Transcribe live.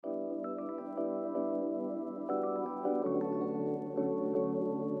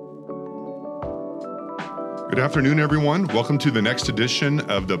Good afternoon, everyone. Welcome to the next edition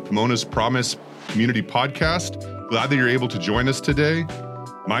of the Pomona's Promise Community Podcast. Glad that you're able to join us today.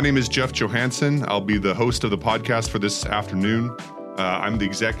 My name is Jeff Johansson. I'll be the host of the podcast for this afternoon. I'm the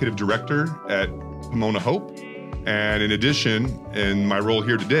executive director at Pomona Hope. And in addition, in my role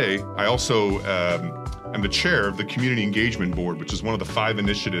here today, I also am the chair of the Community Engagement Board, which is one of the 5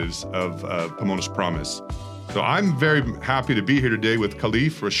 initiatives of Pomona's Promise. So I'm very happy to be here today with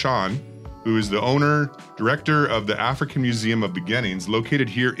Khalif Rasshan, who is the owner, director of the African Museum of Beginnings, located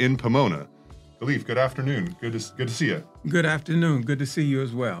here in Pomona. Khalif, good afternoon. Good to see you. Good afternoon. Good to see you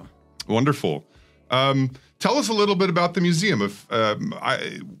as well. Wonderful. Tell us a little bit about the museum.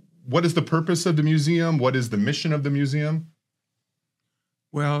 What is the purpose of the museum? What is the mission of the museum?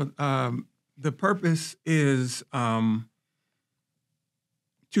 Well, the purpose is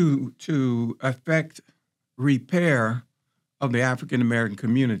to affect repair of the African American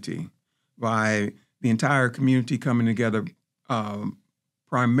community by the entire community coming together,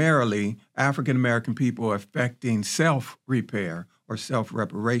 primarily African American people affecting self-repair or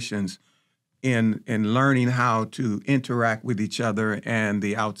self-reparations in learning how to interact with each other and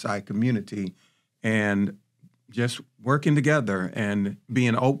the outside community, and just working together and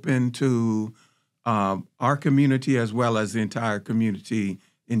being open to our community as well as the entire community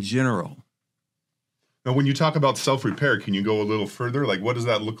in general. Now, when you talk about self-repair, can you go a little further? Like, what does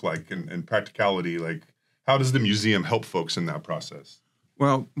that look like in practicality? Like, how does the museum help folks in that process?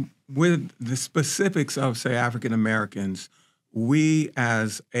 Well, with the specifics of, say, African Americans, we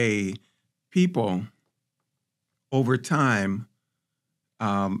as a people over time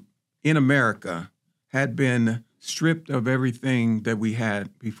in America had been stripped of everything that we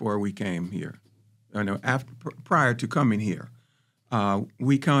had before we came here. Prior to coming here,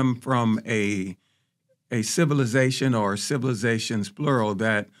 we come from a civilization or civilizations plural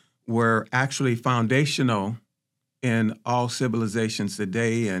that were actually foundational in all civilizations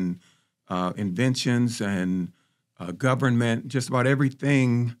today, and inventions and government. Just about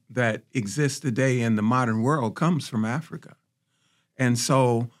everything that exists today in the modern world comes from Africa. And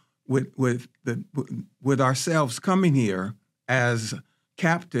so with ourselves coming here as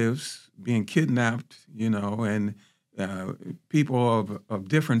captives, being kidnapped, and people of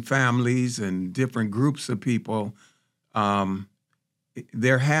different families and different groups of people,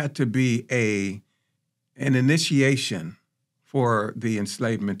 there had to be an initiation for the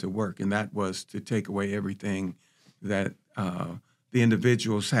enslavement to work, and that was to take away everything that the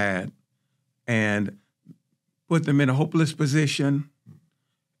individuals had and put them in a hopeless position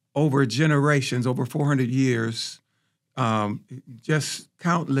over generations, over 400 years. Just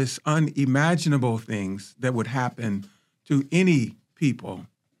countless unimaginable things that would happen to any people.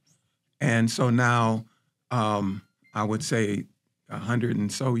 And so now, I would say 100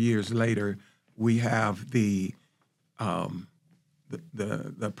 and so years later, we have the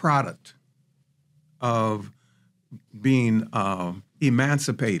product of being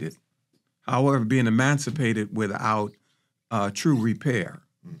emancipated. However, being emancipated without true repair.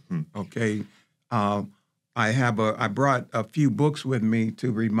 Mm-hmm. Okay. I brought a few books with me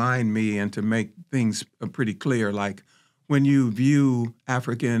to remind me and to make things pretty clear. Like when you view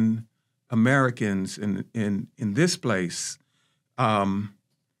African Americans in this place,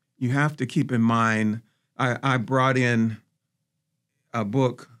 you have to keep in mind. I brought in a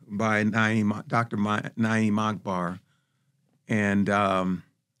book by Dr. Naeem Akbar, and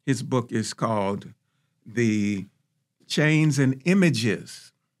his book is called "The Chains and Images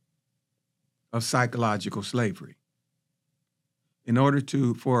of Psychological Slavery." In order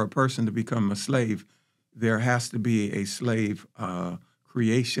for a person to become a slave, there has to be a slave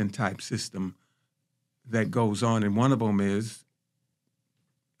creation type system that goes on, and one of them is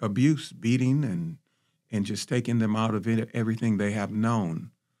abuse, beating, and just taking them out of everything they have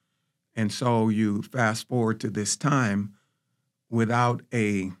known. And so you fast forward to this time without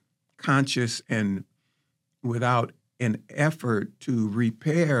a conscious and without an effort to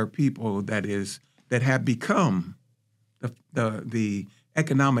repair people that have become the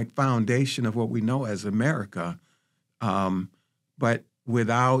economic foundation of what we know as America, but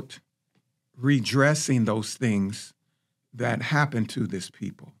without redressing those things that happen to this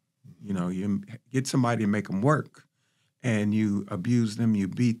people. You get somebody to make them work, and you abuse them, you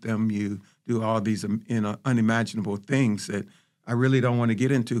beat them, you do all these unimaginable things that I really don't want to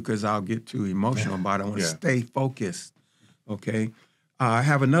get into because I'll get too emotional about it. I want to stay focused, okay? I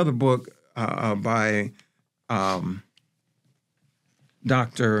have another book by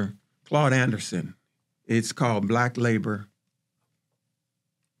Dr. Claude Anderson. It's called Black Labor,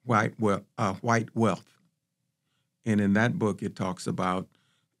 White Wealth. And in that book, it talks about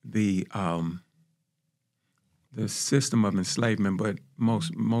the the system of enslavement, but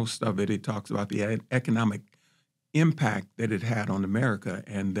most of it talks about the economic impact that it had on America,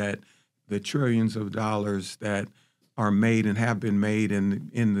 and that the trillions of dollars that are made and have been made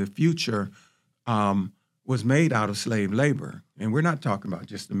in the future was made out of slave labor. And we're not talking about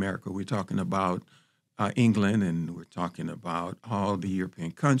just America. We're talking about England, and we're talking about all the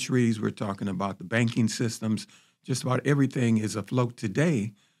European countries. We're talking about the banking systems. Just about everything is afloat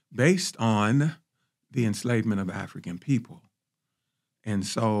today based on the enslavement of African people. And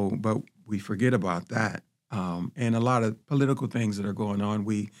so, but we forget about that. And a lot of political things that are going on,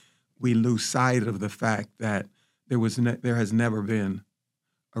 we lose sight of the fact that there has never been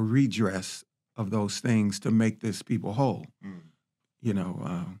a redress of those things to make this people whole. You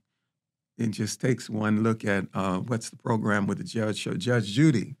know, it just takes one look at what's the program with the judge show, Judge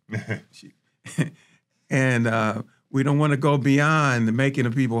Judy. And we don't want to go beyond making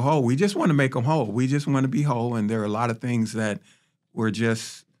the people whole. We just want to make them whole. We just want to be whole. And there are a lot of things that were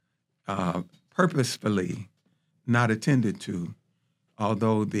just purposefully not attended to,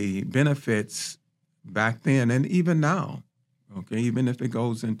 although the benefits back then and even now, okay, even if it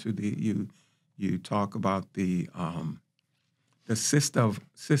goes into you talk about the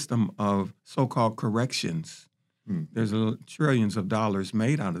system of so-called corrections. There's trillions of dollars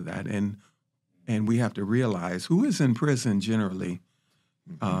made out of that, and we have to realize who is in prison generally.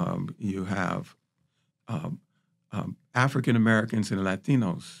 You have African Americans and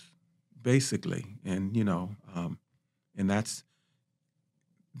Latinos, basically, and and that's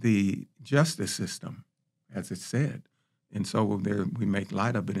the justice system, as it said. And so there we make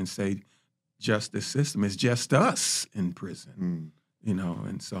light of it and say, justice system is just us in prison,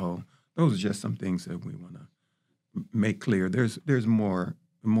 and so those are just some things that we want to make clear. There's more,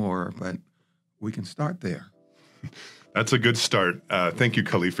 but we can start there. That's a good start. Thank you,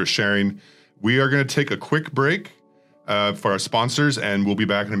 Khalif, for sharing. We are going to take a quick break for our sponsors, and we'll be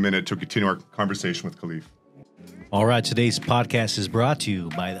back in a minute to continue our conversation with Khalif. All right, today's podcast is brought to you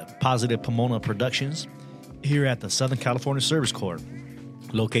by the Positive Pomona Productions here at the Southern California Service Corps,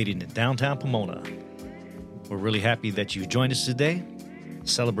 located in downtown Pomona. We're really happy that you joined us today,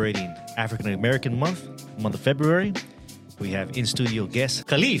 celebrating African American month of February. We have in-studio guest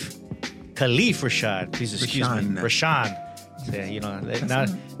Khalif Rasshan. Please excuse me. Rasshan. Now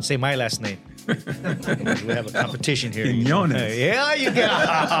say my last name. We have a competition here. Yeah, you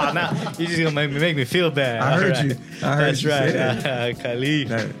got. Now you're just gonna make me feel bad. I heard you. That's right,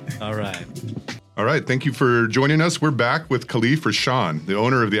 Khalif. All right. All right. Thank you for joining us. We're back with Khalif Rasshan, the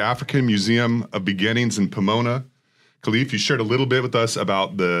owner of the African Museum of Beginnings in Pomona. Khalif, you shared a little bit with us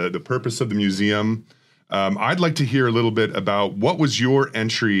about the purpose of the museum. I'd like to hear a little bit about what was your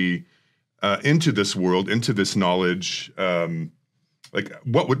entry into this world, into this knowledge.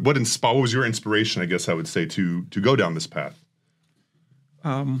 What was your inspiration, I guess I would say, to go down this path?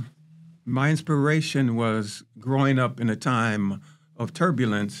 My inspiration was growing up in a time of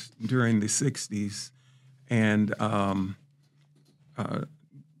turbulence during the 60s, and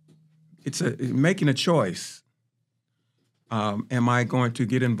it's making a choice. Am I going to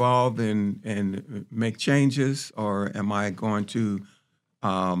get involved and make changes, or am I going to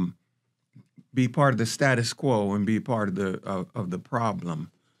be part of the status quo and be part of the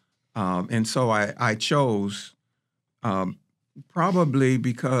problem? And so I chose, probably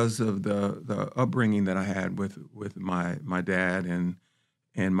because of the upbringing that I had with my dad and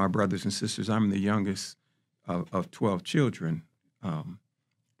my brothers and sisters. I'm the youngest of 12 children coming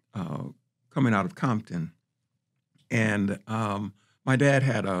out of Compton. And my dad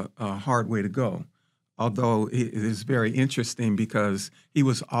had a hard way to go, although it is very interesting because he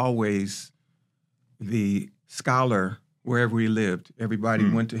was always the scholar wherever he lived. Everybody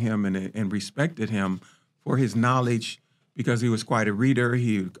went to him and respected him for his knowledge because he was quite a reader.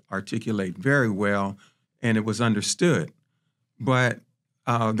 He would articulate very well, and it was understood. But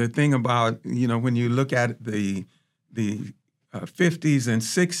the thing about, when you look at the 50s and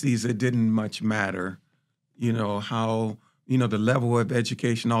 60s, it didn't much matter, how, the level of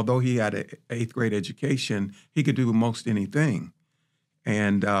education. Although he had an 8th grade education, he could do most anything.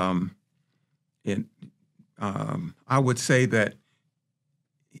 And I would say that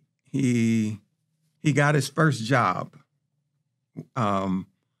he got his first job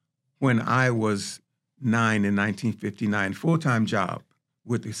when I was 9 in 1959, full-time job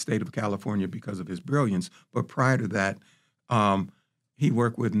with the state of California because of his brilliance. But prior to that, he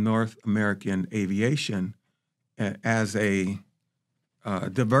worked with North American Aviation as a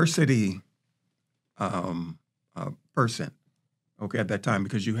diversity person, okay, at that time,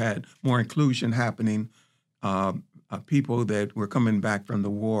 because you had more inclusion happening. people that were coming back from the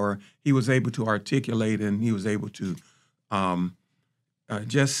war. He was able to articulate, and he was able to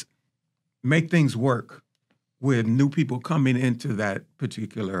just make things work with new people coming into that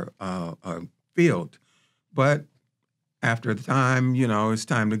particular field. But after the time, it's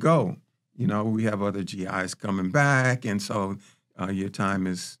time to go. We have other GIs coming back, and so your time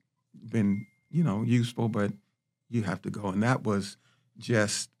has been, useful, but you have to go. And that was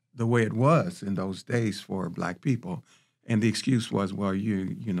just the way it was in those days for Black people. And the excuse was, well,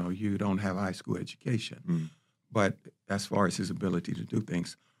 you don't have high school education. But as far as his ability to do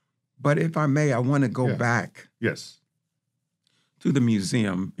things. But if I may, I want to go back to the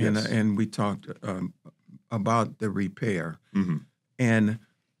museum, and we talked about the repair. And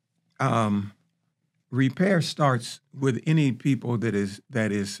repair starts with any people that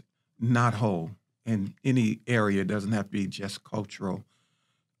is not whole in any area. It doesn't have to be just cultural.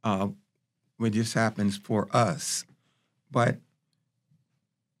 It just happens for us. But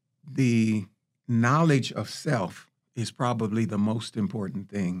the knowledge of self is probably the most important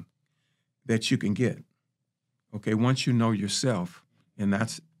thing that you can get. Okay, once you know yourself, and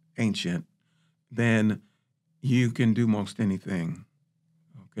that's ancient, then you can do most anything.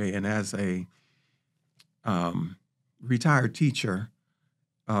 Okay, and as a retired teacher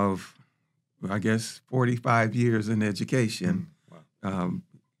of, I guess, 45 years in education,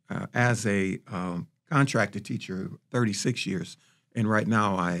 as a contracted teacher, 36 years, and right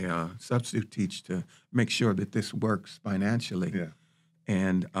now I substitute teach to make sure that this works financially.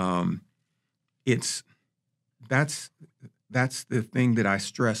 And that's the thing that I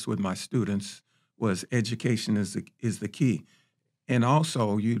stress with my students was education is the key. And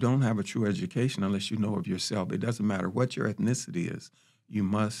also, you don't have a true education unless you know of yourself. It doesn't matter what your ethnicity is. You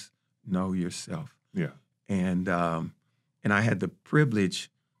must know yourself. And I had the privilege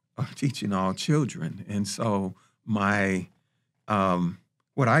of teaching all children. And so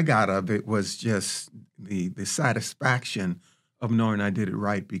what I got of it was just the satisfaction of knowing I did it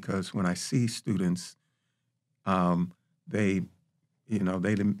right, because when I see students, they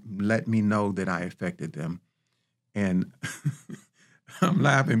let me know that I affected them. And I'm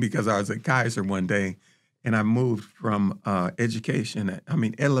laughing because I was at Kaiser one day, and I moved from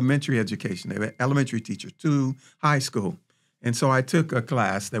elementary education, elementary teacher, to high school. And so I took a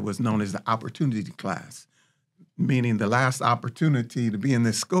class that was known as the opportunity class, meaning the last opportunity to be in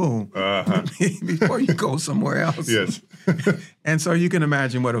this school before you go somewhere else. And so you can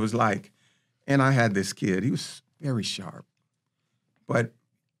imagine what it was like. And I had this kid. He was very sharp, but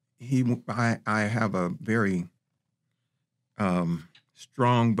I have a very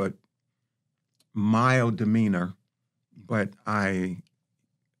strong but mild demeanor. But I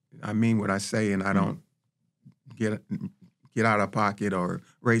mean what I say, and I don't get out of pocket or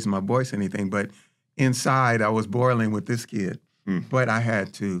raise my voice or anything. But inside, I was boiling with this kid. But I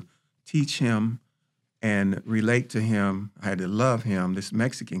had to teach him and relate to him. I had to love him, this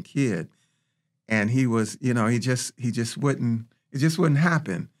Mexican kid. And he was, it just wouldn't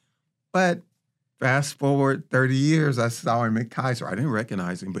happen. But fast forward 30 years, I saw him at Kaiser. I didn't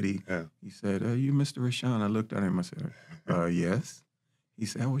recognize him, but he said, "Are you Mr. Rasshan?" I looked at him. I said, "Yes." He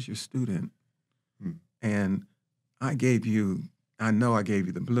said, "I was your student. And I know I gave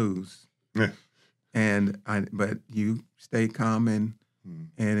you the blues. But you stayed calm and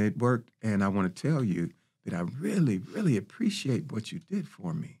it worked. And I want to tell you that I really, really appreciate what you did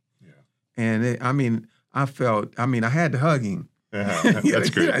for me." And I had to hug him. That's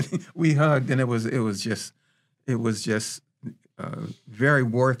great. We hugged, and it was just very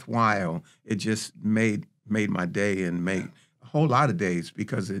worthwhile. It just made my day, and made a whole lot of days,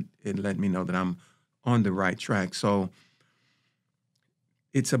 because it let me know that I'm on the right track. So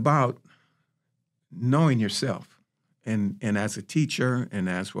it's about knowing yourself, and as a teacher, and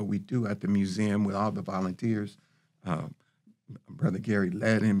as what we do at the museum with all the volunteers. Brother Gary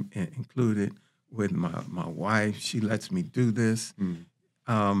led him, included with my wife. She lets me do this.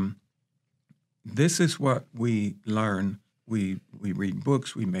 This is what we learn. We read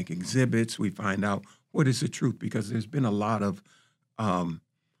books, we make exhibits, we find out what is the truth, because there's been a lot of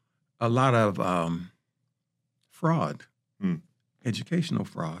fraud, educational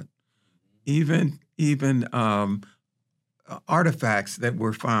fraud, even artifacts that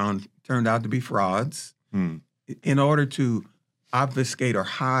were found turned out to be frauds in order to obfuscate or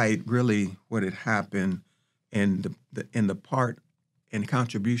hide really what had happened and the part and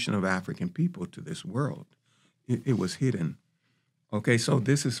contribution of African people to this world. It was hidden. Okay, so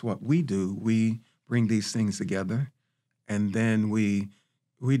this is what we do. We bring these things together, and then we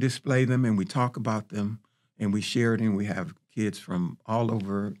display them, and we talk about them, and we share it, and we have kids from all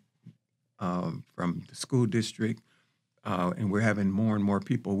over, from the school district, and we're having more and more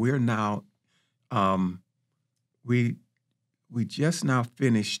people. We're now, we just now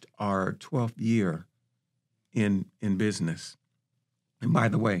finished our 12th year in business. And by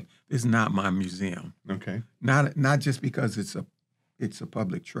the way, it's not my museum. Okay. Not just because it's a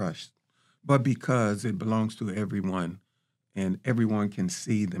public trust, but because it belongs to everyone, and everyone can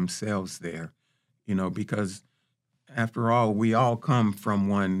see themselves there. Because after all, we all come from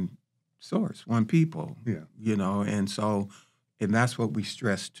one source, one people. Yeah. And that's what we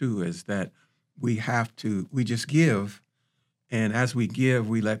stress too, is that we just give, and as we give,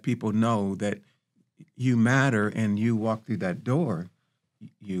 we let people know that you matter, and you walk through that door,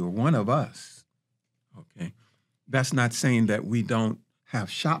 you're one of us. Okay. That's not saying that we don't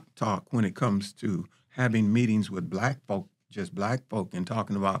have shop talk when it comes to having meetings with Black folk, just Black folk, and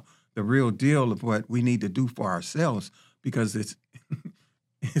talking about the real deal of what we need to do for ourselves, because it's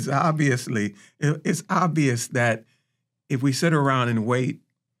obvious that if we sit around and wait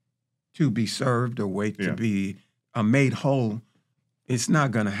to be served or wait to be made whole, it's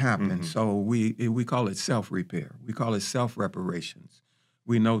not going to happen. Mm-hmm. So we call it self-repair. We call it self-reparations.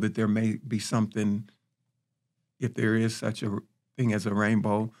 We know that there may be something, if there is such a thing as a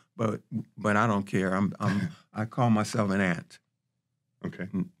rainbow, but I don't care. I call myself an ant. Okay.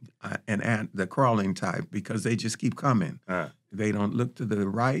 An ant, the crawling type, because they just keep coming. They don't look to the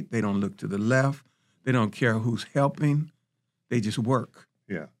right. They don't look to the left. They don't care who's helping. They just work.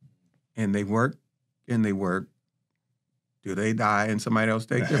 Yeah. And they work and they work. Do they die and somebody else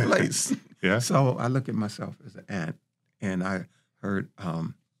take their place? Yeah. So I look at myself as an ant, and I heard a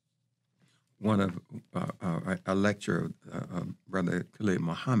lecture of Brother Khalif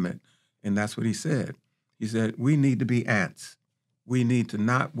Muhammad, and that's what he said. He said, we need to be ants. We need to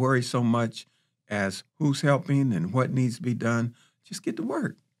not worry so much as who's helping and what needs to be done. Just get to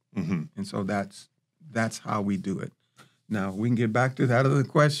work. Mm-hmm. And so that's how we do it. Now, we can get back to that other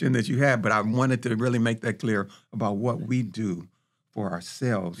question that you had, but I wanted to really make that clear about what we do for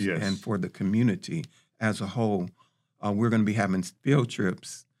ourselves and for the community as a whole. We're going to be having field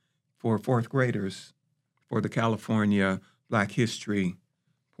trips for fourth graders for the California Black History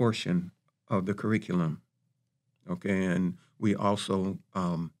portion of the curriculum. Okay, and we also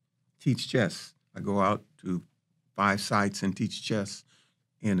teach chess. I go out to 5 sites and teach chess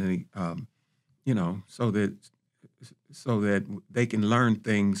in so that they can learn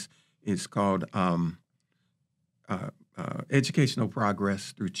things. It's called educational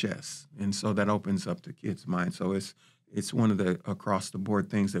progress through chess, and so that opens up the kids' mind. So it's one of the across the board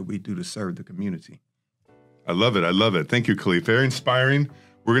things that we do to serve the community. I love it. I love it. Thank you, Khalif. Very inspiring.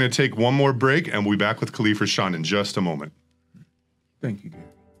 We're going to take one more break, and we'll be back with Khalif Rasshan in just a moment. Thank you, Gary.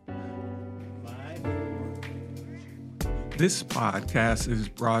 This podcast is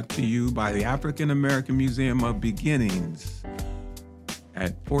brought to you by the African American Museum of Beginnings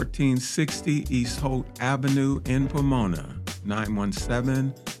at 1460 East Holt Avenue in Pomona,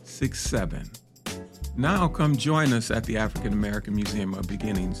 91767. Now come join us at the African American Museum of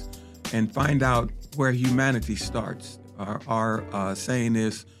Beginnings and find out where humanity starts. Our saying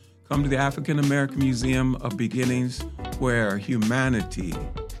is, come to the African American Museum of Beginnings where humanity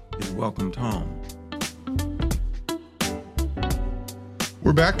is welcomed home.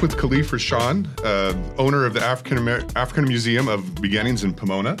 We're back with Khalif Rasshan, owner of the African Museum of Beginnings in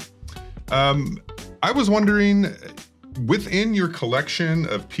Pomona. I was wondering, within your collection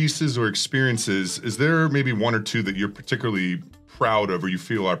of pieces or experiences, is there maybe one or two that you're particularly proud of or you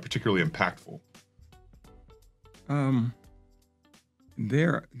feel are particularly impactful?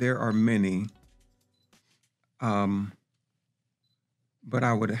 There are many, but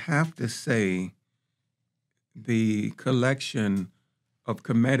I would have to say the collection of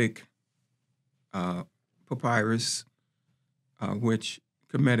Kemetic papyrus, which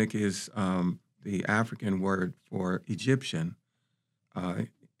Kemetic is the African word for Egyptian,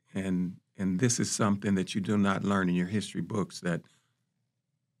 and this is something that you do not learn in your history books, that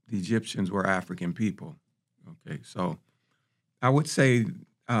the Egyptians were African people. Okay, so I would say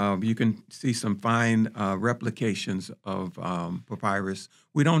you can see some fine replications of papyrus.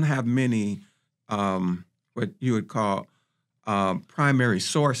 We don't have many what you would call primary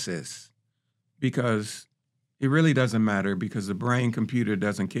sources, because it really doesn't matter, because the brain computer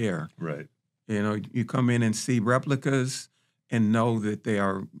doesn't care. Right. You know, you come in and see replicas and know that they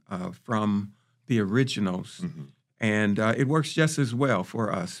are from the originals. Mm-hmm. And it works just as well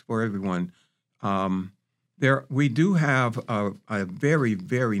for us, for everyone. We do have a very,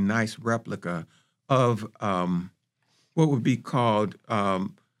 very nice replica of what would be called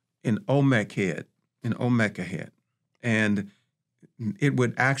an Olmec head, And it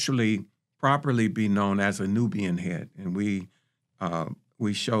would actually properly be known as a Nubian head, and we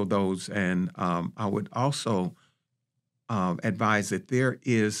show those. And I would also advise that there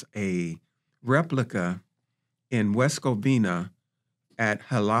is a replica in West Covina at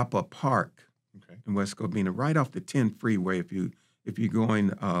Jalapa Park in West Covina, right off the 10 freeway. If you're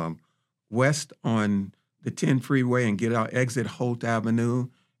going west on the 10 freeway and get out, exit Holt Avenue,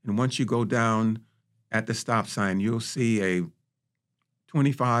 and once you go down at the stop sign, you'll see a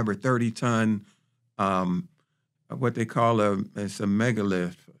 25 or 30 ton, what they call it's a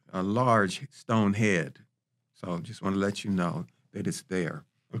megalith, a large stone head. So just want to let you know that it's there.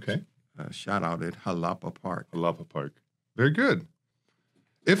 Okay. Shout out at Jalapa Park. Jalapa Park. Very good.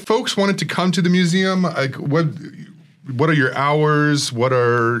 If folks wanted to come to the museum, like what are your hours? What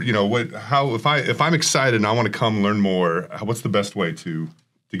are, if I'm excited and I want to come learn more, what's the best way to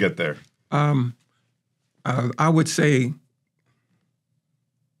get there? I would say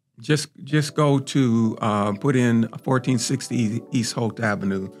just go to put in 1460 East Holt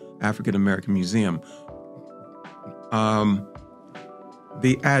Avenue, African American Museum.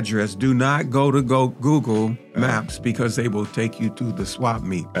 The address, do not go to Google Maps because they will take you to the swap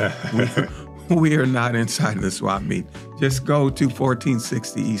meet. We are not inside of the swap meet. Just go to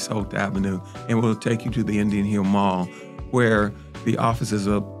 1460 East Holt Avenue and we'll take you to the Indian Hill Mall where the offices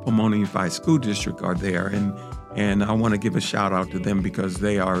of Pomona Unified School District are there. And I want to give a shout out to them because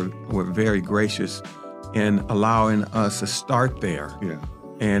they were very gracious in allowing us to start there. Yeah.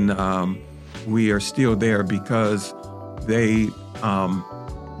 And we are still there because they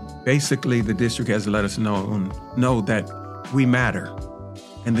basically the district has let us know that we matter.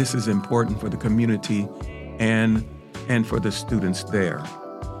 And this is important for the community and for the students there.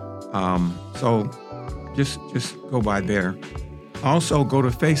 So just go by there. Also go to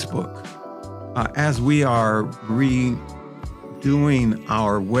Facebook. As we are redoing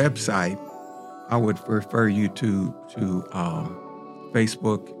our website, I would refer you to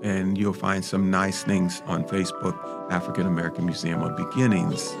Facebook, and you'll find some nice things on Facebook, African American Museum of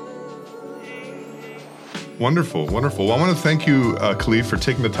Beginnings. Wonderful, wonderful. Well, I want to thank you, Khalif, for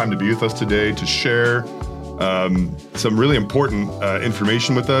taking the time to be with us today to share some really important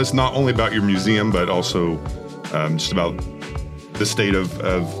information with us, not only about your museum, but also just about the state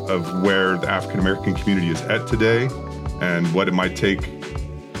of where the African American community is at today and what it might take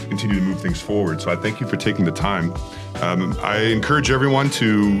to continue to move things forward. So I thank you for taking the time. I encourage everyone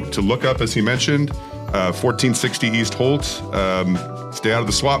to look up, as he mentioned, 1460 East Holt. Stay out of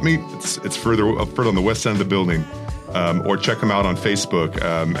the swap meet. It's further on the west end of the building. Or check them out on Facebook.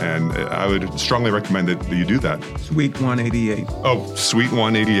 And I would strongly recommend that you do that. Suite 188. Oh, Suite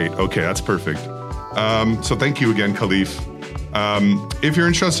 188. Okay, that's perfect. So thank you again, Khalif. If you're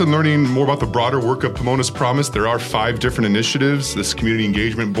interested in learning more about the broader work of Pomona's Promise, there are 5 different initiatives. This Community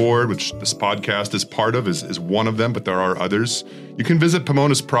Engagement Board, which this podcast is part of, is one of them, but there are others. You can visit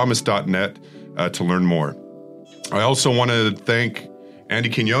PomonasPromise.net to learn more. I also want to thank Andy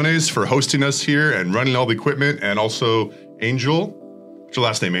Quinones for hosting us here and running all the equipment, and also Angel. What's your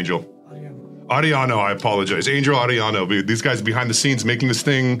last name, Angel? Ariano, I apologize. Angel Ariano. These guys behind the scenes making this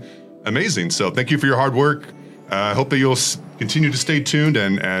thing amazing. So thank you for your hard work. I hope that you'll continue to stay tuned,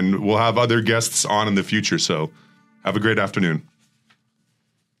 and we'll have other guests on in the future. So have a great afternoon.